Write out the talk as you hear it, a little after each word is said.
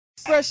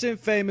Fresh and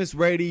Famous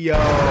Radio.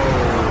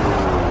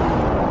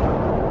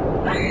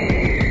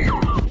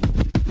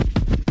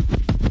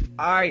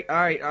 All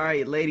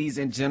right, ladies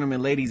and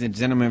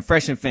gentlemen,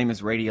 Fresh and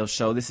Famous Radio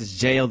Show. This is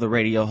J.O., the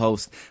radio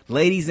host.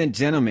 Ladies and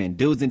gentlemen,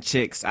 dudes and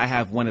chicks, I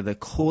have one of the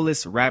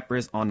coolest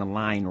rappers on the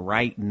line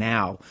right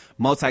now.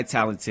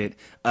 Multi-talented.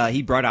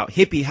 He brought out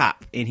Hippie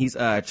Hop, and he's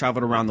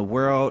traveled around the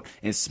world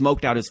and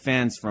smoked out his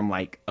fans from,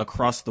 like,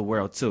 across the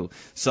world, too.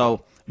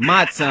 So,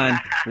 Mod Son,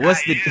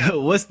 what's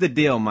the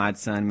deal, Mod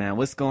Son, man?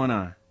 What's going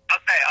on?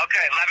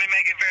 Okay. Let me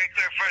make it very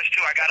clear first,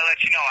 too. I got to let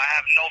you know, I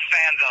have no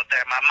fans out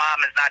there. My mom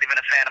is not even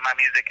a fan of my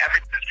music.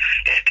 Everything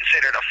is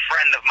considered a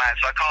friend of mine,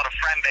 so I call it a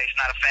friend base,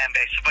 not a fan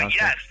base. But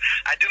okay. Yes,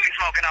 I do be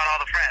smoking out all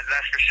the friends,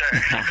 that's for sure.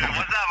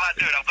 What's up, my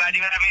dude? I'm glad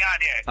you had me on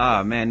here.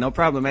 Oh, man, no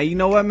problem, man. You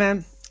know what,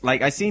 man?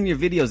 Like, I seen your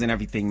videos and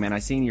everything, man. I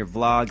seen your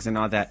vlogs and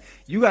all that.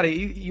 You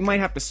might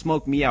have to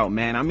smoke me out,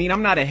 man. I mean,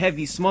 I'm not a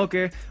heavy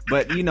smoker,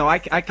 but, you know, I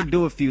can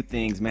do a few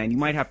things, man. You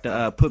might have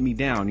to put me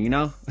down, you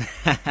know? Sure,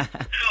 I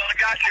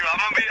got you. I'm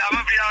gonna be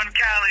out in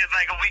Cali in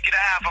like a week and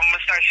a half. I'm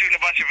gonna start shooting a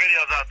bunch of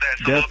videos out there,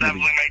 so we'll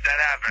definitely make that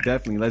happen.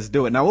 Definitely, let's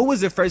do it. Now, what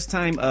was your first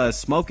time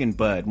smoking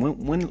bud?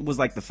 When was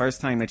like the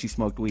first time that you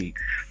smoked weed?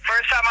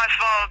 First time I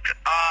smoked,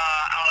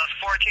 I was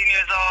 14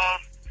 years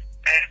old.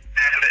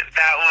 And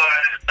that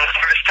was the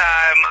first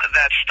time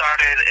that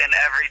started an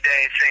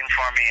everyday thing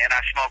for me. And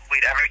I smoke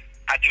weed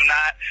I do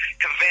not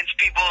convince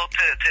people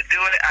to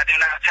do it. I do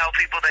not tell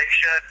people they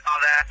should,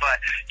 all that. But,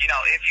 you know,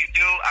 if you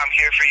do, I'm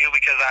here for you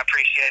because I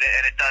appreciate it.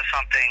 And it does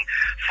something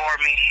for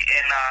me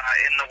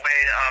in the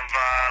way of,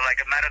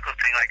 like, a medical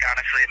thing. Like,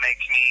 honestly, it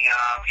makes me,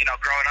 you know,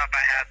 growing up,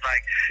 I had,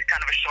 like,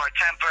 kind of a short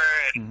temper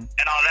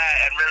and all that.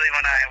 And really,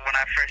 when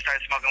I first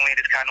started smoking weed,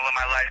 it's kind of when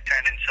my life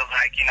turned into,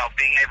 like, you know,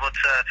 being able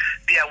to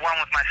be at one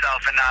with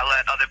myself and not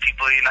let other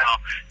people, you know,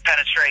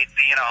 penetrate,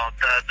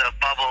 the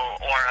bubble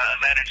aura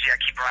of energy I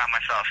keep around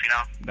myself, you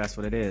know? That's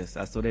what it is.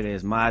 That's what it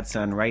is. Mod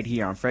Son right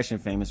here on Fresh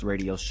and Famous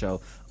Radio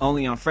Show.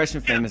 Only on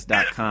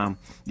freshandfamous.com.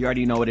 You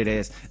already know what it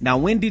is. Now,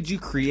 when did you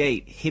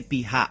create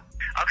Hippie Hop?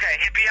 Okay,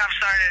 Hippie Hop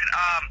started,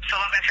 so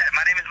like I said,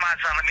 my name is Mod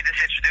Son. Let me just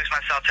introduce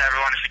myself to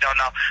everyone if you don't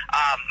know.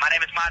 My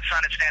name is Mod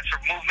Son. It stands for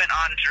Movement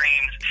on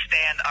Dreams,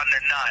 Stand Under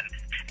None.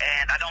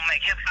 And I don't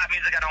make hip-hop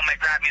music, I don't make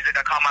rap music,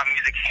 I call my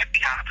music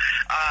hippie hop.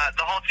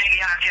 The whole thing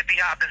behind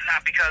hippie hop is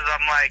not because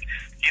I'm like,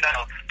 you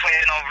know,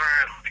 playing over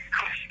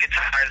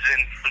guitars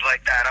and things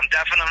like that. I'm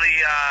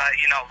definitely,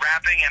 you know,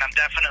 rapping, and I'm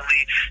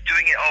definitely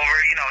doing it over,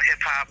 you know,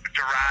 hip-hop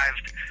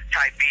derived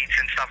type beats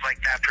and stuff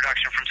like that,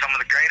 production from some of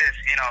the greatest,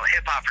 you know,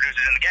 hip-hop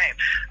producers in the game.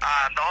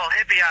 The whole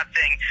hippie hop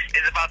thing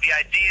is about the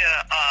idea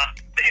of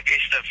the hippie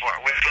stood for,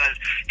 which was,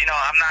 you know,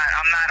 I'm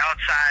not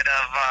outside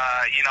of,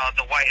 you know,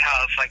 the White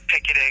House, like,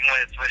 picketing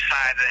with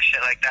signs and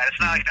shit like that. It's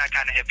not like that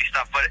kind of hippie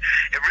stuff, but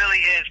it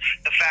really is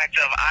the fact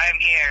of I'm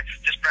here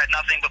to spread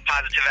nothing but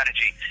positive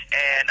energy.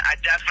 And I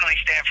definitely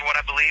stand for what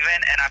I believe in,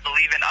 and I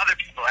believe in other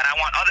people, and I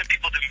want other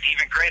people to be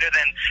even greater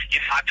than, you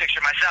know, I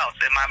picture myself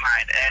in my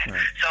mind. And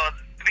so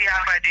the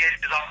Hop idea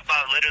is all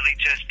about literally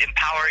just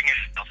empowering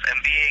yourself and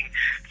being,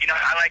 you know,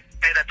 I like to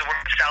say that the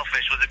word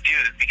selfish was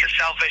abused because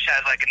selfish has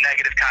like a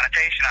negative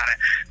connotation on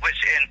it, which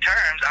in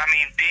terms, I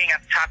mean, being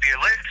at the top of your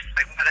list,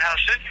 like why the hell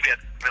should you be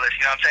at the top of your list,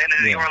 you know what I'm saying?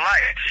 This is your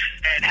life.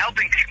 And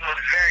helping people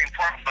is very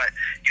important, but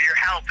your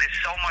help is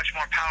so much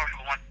more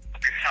powerful once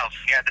yourself.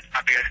 You're at the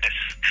top of your list.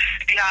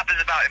 Hippie Hop is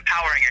about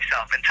empowering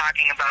yourself and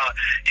talking about,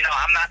 you know,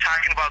 I'm not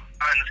talking about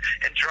guns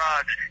and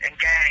drugs and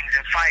gangs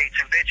and fights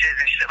and bitches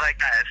and shit like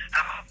that.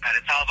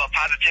 It's all about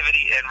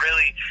positivity and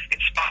really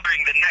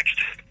inspiring the next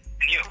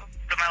in you.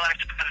 Put my life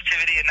to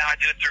positivity, and now I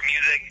do it through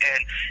music.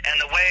 And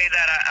the way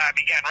that I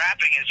began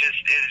rapping is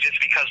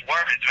just because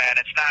words, man.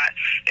 It's not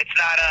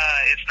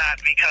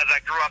because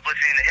I grew up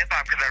listening to hip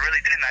hop, because I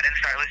really didn't. I didn't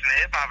start listening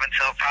to hip hop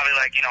until probably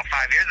like, you know,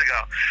 5 years ago,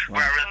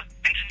 where I really.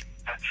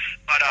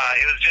 But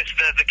it was just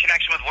the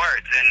connection with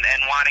words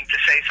and wanting to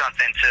say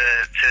something to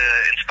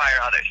inspire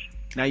others.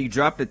 Now you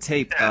dropped a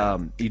tape.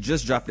 You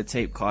just dropped a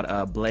tape called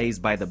 "Blaze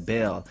by the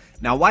Bell."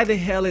 Now, why the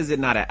hell is it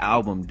not an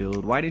album,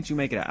 dude? Why didn't you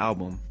make it an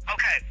album?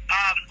 Okay,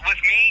 with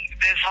me,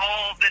 this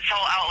whole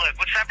outlook,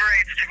 what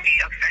separates to me.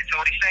 Okay,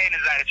 so what he's saying is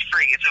that it's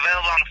free. It's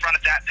available on the front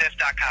of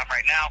datpiff.com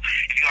right now.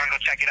 If you want to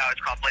go check it out, it's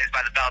called "Blaze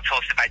by the Bell." It's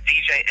hosted by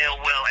DJ Ill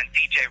Will and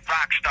DJ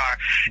Rockstar.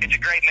 It's a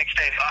great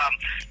mixtape.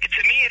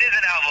 To me, it is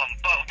an album,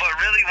 but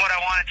really, what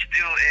I wanted to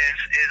do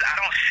is I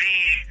don't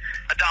see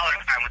a dollar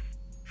sign with.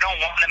 Don't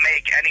want to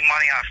make any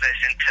money off this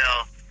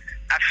until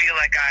I feel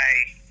like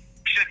I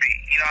should be.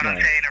 You know what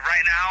I'm saying? And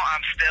right now,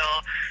 I'm still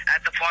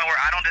at the point where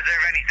I don't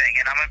deserve anything,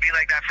 and I'm going to be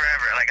like that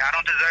forever. Like, I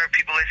don't deserve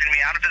people listening to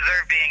me. I don't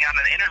deserve being on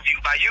an interview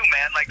by you,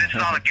 man. Like, this is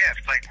all a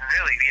gift. Like,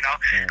 really, you know?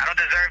 I don't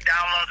deserve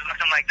downloads or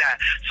nothing like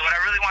that. So what I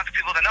really want the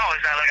people to know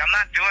is that, like, I'm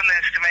not doing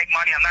this to make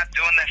money. I'm not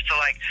doing this to,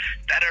 like,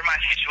 better my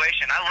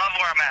situation. I love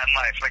where I'm at in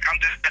life. Like, I'm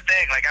doing the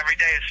thing. Like, every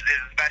day is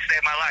the best day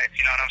of my life.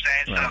 You know what I'm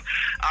saying? So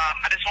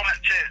I just want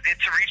it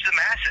to reach the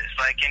masses.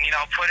 Like, and, you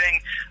know, putting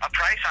a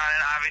price on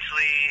it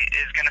obviously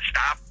is going to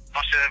stop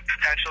bunch of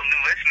potential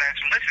new listeners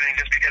from listening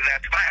just because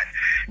that's fun.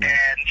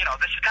 And, you know,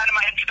 this is kind of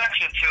my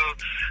introduction to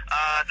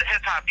the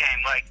hip-hop game.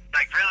 Like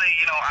really,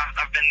 you know,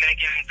 I've been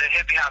making the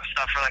hippie-hop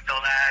stuff for like the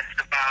last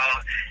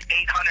about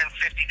 850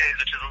 days,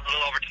 which is a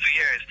little over 2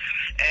 years.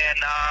 And,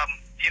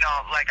 you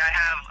know, like I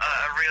have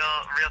a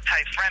real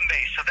tight friend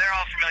base, so they're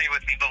all familiar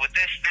with me. But with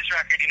this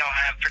record, you know,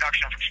 I have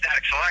production from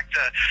Static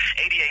Selecta,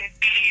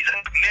 88B's,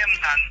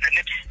 Mims on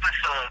Nipsey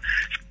Hussle,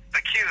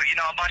 the Q, you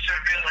know, a bunch of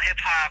real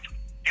hip-hop,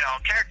 you know,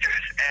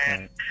 characters.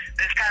 And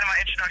this is kind of my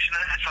introduction to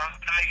that, so I'm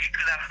going to make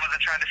sure that I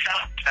wasn't trying to sell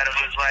it. That it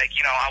was like,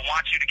 you know, I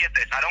want you to get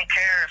this. I don't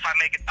care if I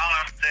make $1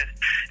 off this,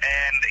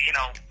 and, you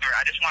know,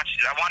 I just want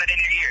you, I want it in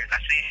your ears. I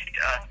see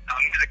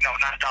music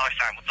note, not a dollar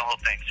sign with the whole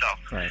thing. So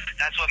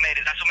that's what made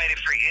it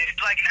free.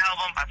 It's like an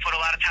album. I put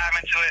a lot of time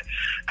into it.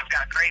 I've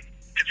got great,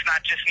 it's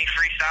not just me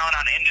freestyling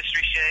on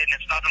industry shit, and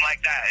it's nothing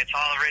like that. It's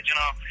all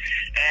original.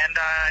 And,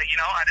 you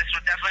know, I just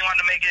definitely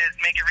wanted to make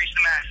it reach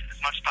the masses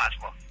as much as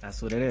possible.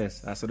 That's what it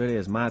is. That's what it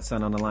is. My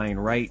Son on the line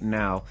right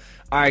now.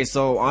 All right,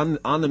 so on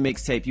the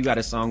mixtape, you got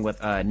a song with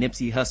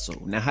Nipsey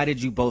Hussle. Now, how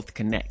did you both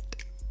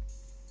connect?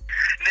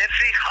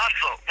 Nipsey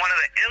Hussle, one of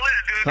the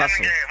illest dudes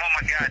in the game. Oh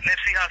my God,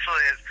 Nipsey Hussle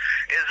is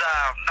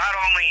not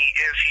only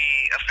is he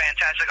a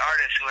fantastic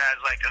artist who has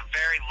like a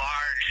very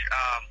large,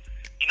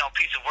 you know,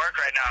 piece of work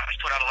right now. He's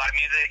put out a lot of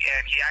music,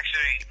 and he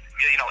actually,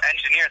 you know,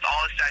 engineers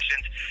all his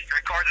sessions. He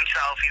records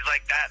himself. He's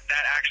like that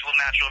actual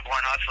natural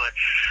born hustler.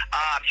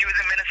 He was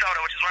in Minnesota,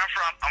 which is where I'm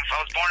from.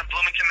 I was born in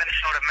Bloomington,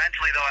 Minnesota.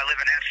 Mentally, though, I live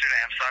in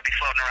Amsterdam, so I'd be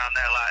floating around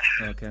there a lot.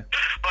 Okay.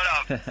 But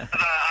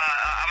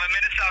I'm in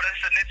Minnesota,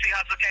 so Nipsey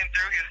Hussle came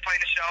through. He was playing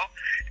the show,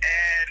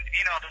 and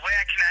you know the way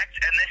I connect.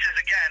 And this is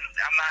again,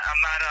 I'm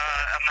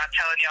not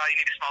telling y'all you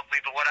need to smoke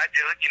weed, but what I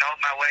do, you know,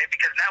 my way,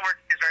 because network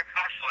is very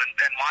powerful,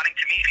 and wanting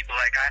to meet people.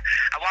 Like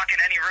I walk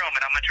in any room,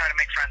 and I'm gonna try to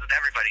make friends with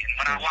everybody. And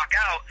when I walk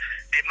out,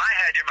 in my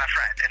head, you're my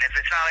friend. And if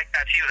it's not like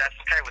that to you, that's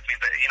okay with me.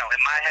 But, you know,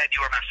 in my head, you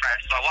are my friend.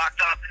 So I walked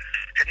up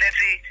to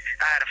Nipsey.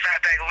 I had a fat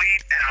bag of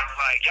weed, and I was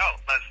like, yo,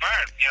 let's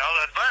burn. You know,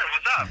 let's burn.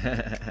 What's up?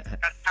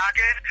 That's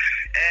talking,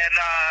 and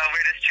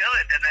we're just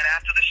chilling. And then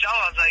after the show,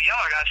 I was like, yo,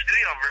 I got a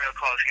studio real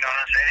close. You know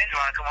what I'm saying? You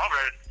want to come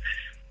over?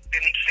 And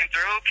he came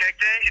through,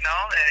 kicked it, you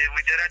know, and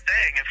we did our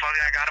thing. And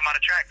finally, I got him on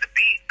a track. The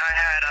beat I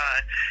had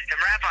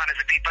him rap on is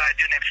a beat by a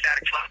dude named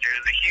Static Selecta.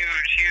 He's a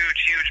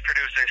huge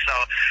producer. So,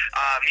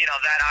 you know,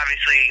 that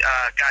obviously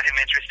got him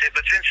interested.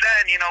 But since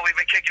then, you know, we've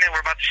been kicking it. We're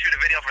about to shoot a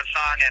video for the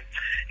song, and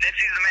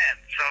Nipsey's the man.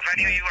 So if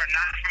any of you are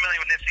not familiar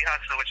with Nipsey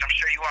Hussle, which I'm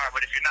sure you are,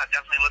 but if you're not,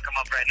 definitely look him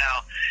up right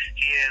now.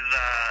 He is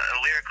a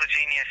lyrical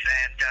genius,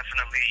 and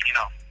definitely, you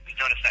know, he's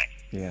doing his thing.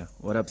 Yeah.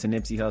 What up to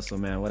Nipsey Hussle,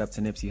 man? What up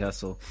to Nipsey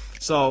Hussle?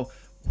 So,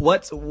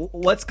 what's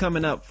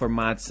coming up for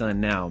My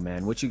Son now,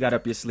 man? What you got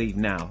up your sleeve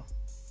now?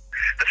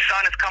 The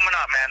sun is coming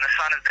up, man. The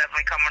sun is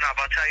definitely coming up.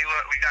 I'll tell you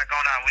what we got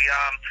going on.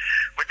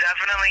 We're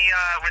definitely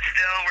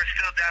we're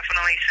still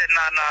definitely sitting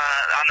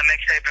on the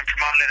mixtape and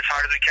promoting it as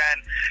hard as we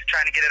can,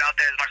 trying to get it out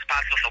there as much as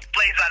possible. So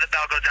Blaze by the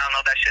Bell, go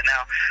download that shit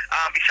now.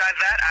 Besides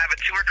that, I have a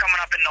tour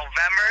coming up in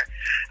November.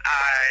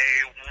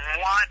 I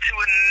want to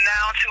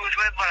announce who it's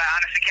with, but I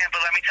honestly can't. But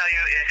let me tell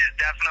you, it is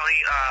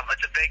definitely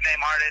it's a big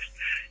name artist,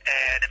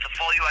 and it's a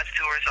full U.S.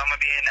 tour, so I'm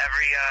gonna be in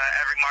every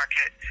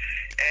market.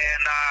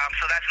 And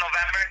so that's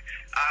November.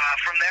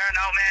 From there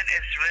on out, man,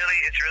 it's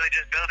really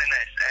just building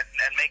this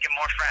and making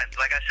more friends.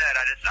 Like I said,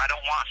 I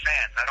don't want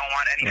fans. I don't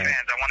want any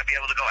fans. I want to be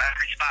able to go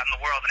every spot in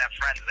the world and have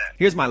friends there.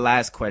 Here's my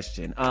last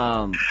question.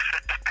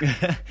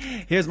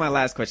 Here's my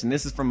last question.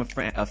 This is from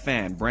a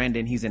fan,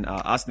 Brandon. He's in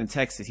Austin,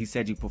 Texas. He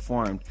said you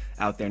performed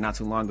out there not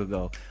too long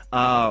ago.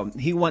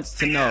 He wants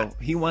to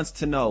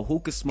know who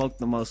could smoke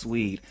the most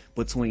weed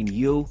between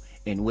you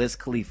and Wiz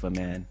Khalifa,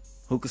 man.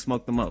 Who could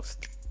smoke the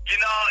most? You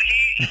know,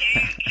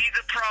 he's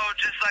a pro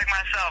just like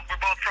myself.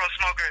 We're both pro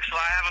smokers, so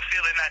I have a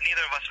feeling that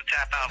neither of us would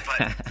tap out. But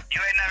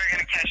you ain't never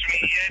gonna catch me.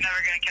 You ain't never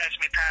gonna catch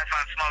me pass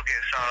on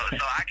smoking.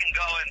 So I can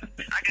go and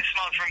I can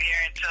smoke from here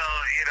until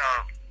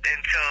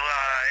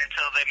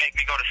they make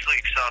me go to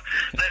sleep. So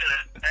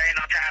listen, there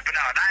ain't no tapping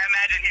out. I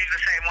imagine he's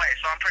the same way.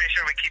 So I'm pretty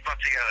sure we keep up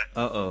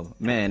together.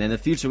 Man. In the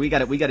future, we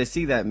gotta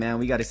see that,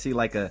 man. We gotta see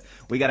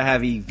we gotta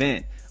have an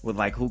event with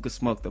like who could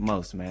smoke the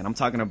most, man. I'm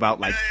talking about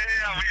like.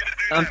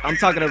 I'm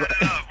talking about.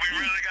 We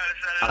really gotta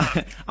set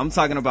it up. I'm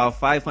talking about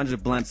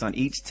 500 blunts on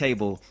each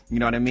table. You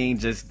know what I mean?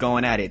 Just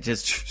going at it.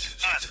 Just.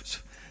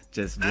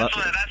 That's what I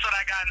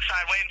got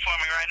inside waiting for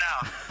me right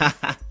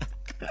now.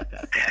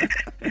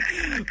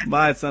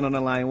 My Son on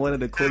the line, one of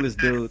the coolest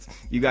dudes.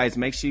 You guys,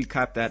 make sure you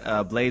cop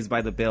that Blaze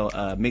by the Bell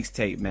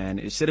mixtape, man.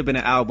 It should have been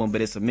an album,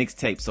 but it's a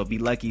mixtape, so be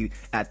lucky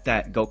at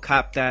that. Go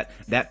cop that,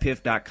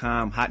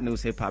 thatpiff.com,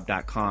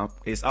 hotnewshiphop.com.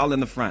 It's all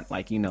in the front,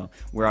 like, you know,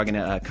 we're all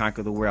gonna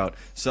conquer the world.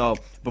 So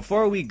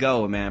before we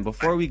go, man,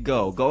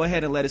 go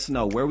ahead and let us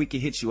know where we can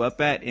hit you up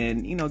at,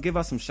 and, you know, give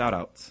us some shout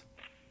outs.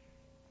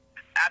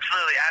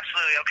 Absolutely,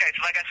 absolutely. Okay, so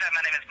like I said,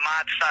 my name is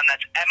Modsun.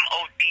 That's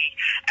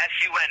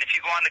M-O-D-S-U-N. If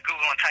you go on to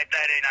Google and type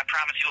that in, I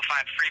promise you'll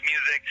find free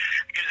music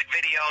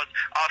videos,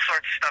 all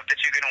sorts of stuff that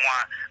you're going to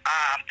want.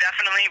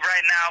 Definitely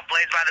right now,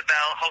 Blaze by the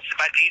Bell, hosted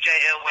by DJ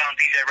Illwill and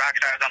DJ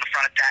Rockstar, is on the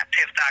front of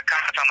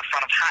datpiff.com. It's on the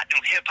front of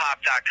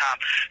hotnewhiphop.com.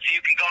 So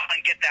you can go and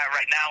get that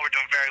right now. We're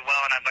doing very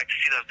well, and I'd like to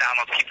see those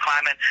downloads keep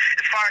climbing.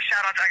 As far as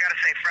shout-outs, I got to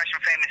say, Fresh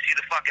and Famous, you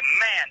the fucking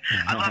man.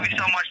 I love you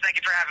so much. Thank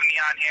you for having me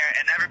on here.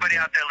 And everybody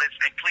out there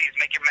listening, please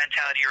make your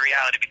mentality a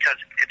reality, because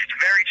it's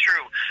very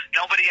true.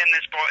 Nobody in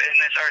this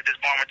earth is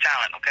born with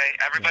talent, okay?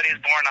 Everybody is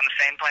born on the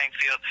same playing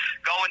field.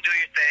 Go and do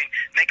your thing.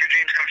 Make your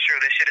dreams come true.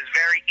 This shit is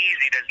very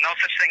easy. There's no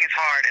such thing as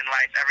hard in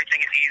life.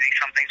 Everything is easy.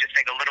 Some things just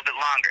take a little bit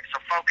longer.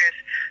 So focus.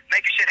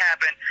 Make your shit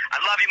happen. I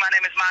love you. My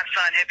name is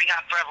Modsun. Hippie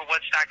Hop Forever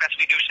Woodstock. That's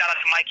what we do. Shout out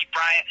to Mikey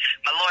Bryant,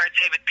 my lawyer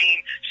David Bean.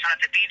 Shout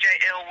out to DJ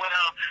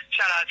Illwill.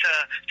 Shout out to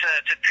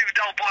Two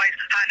Dope Boys,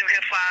 Hot New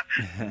Hip Hop.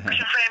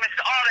 Famous,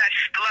 all that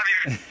shit. I love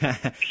you.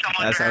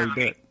 That's how we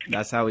do it.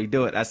 That's how we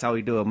do it. That's how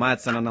we do it.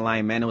 Modsun on the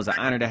line, man. It was an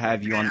honor to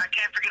have you on. I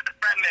can't forget the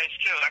friend base,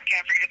 too. I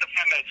can't forget the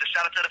friend base. So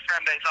shout out to the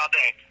friend base all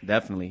day.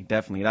 Definitely,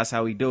 definitely. That's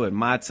how we do it.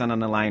 Modsun on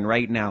the line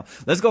right now.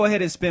 Let's go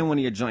ahead and spin one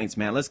of your joints,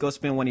 man. Let's go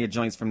spin one of your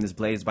joints from this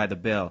Blaze by the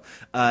Bell.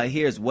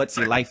 Here's What's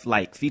Your Life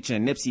Like,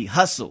 featuring Nipsey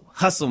Hussle.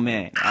 Hustle,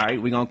 man. All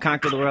right, we're going to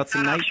conquer the world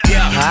tonight.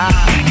 Yeah.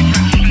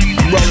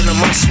 I'm rolling up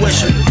my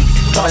swisher.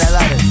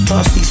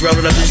 He's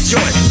rolling up his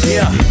joint.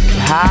 Yeah.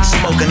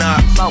 Smoking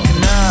up.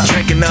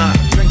 Drinking up.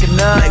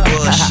 Like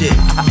bullshit.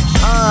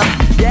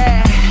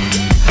 Yeah.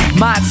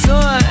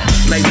 Modsun.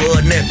 Like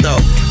wood nip though.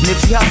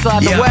 Nipsey Hussle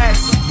out the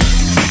west.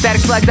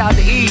 Static Select out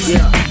the east.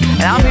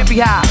 And I'm hippie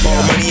hop.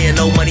 More money in,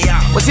 no money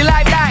out. What's your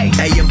life like?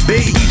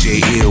 A&B.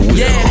 DJ Illwill.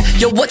 Yeah,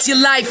 yo, what's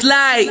your life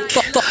like?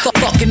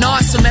 Fucking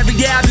awesome. Every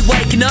day I be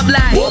waking up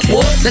like,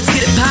 let's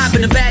get it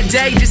poppin'. A bad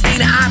day just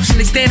ain't an option.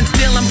 They standing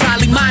still, I'm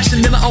probably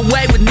moshing. Live my own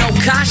way with no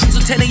caution.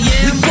 So 10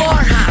 a.m. we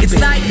bar hop. It's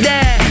like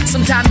that.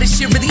 Sometimes this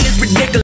shit really is ridiculous.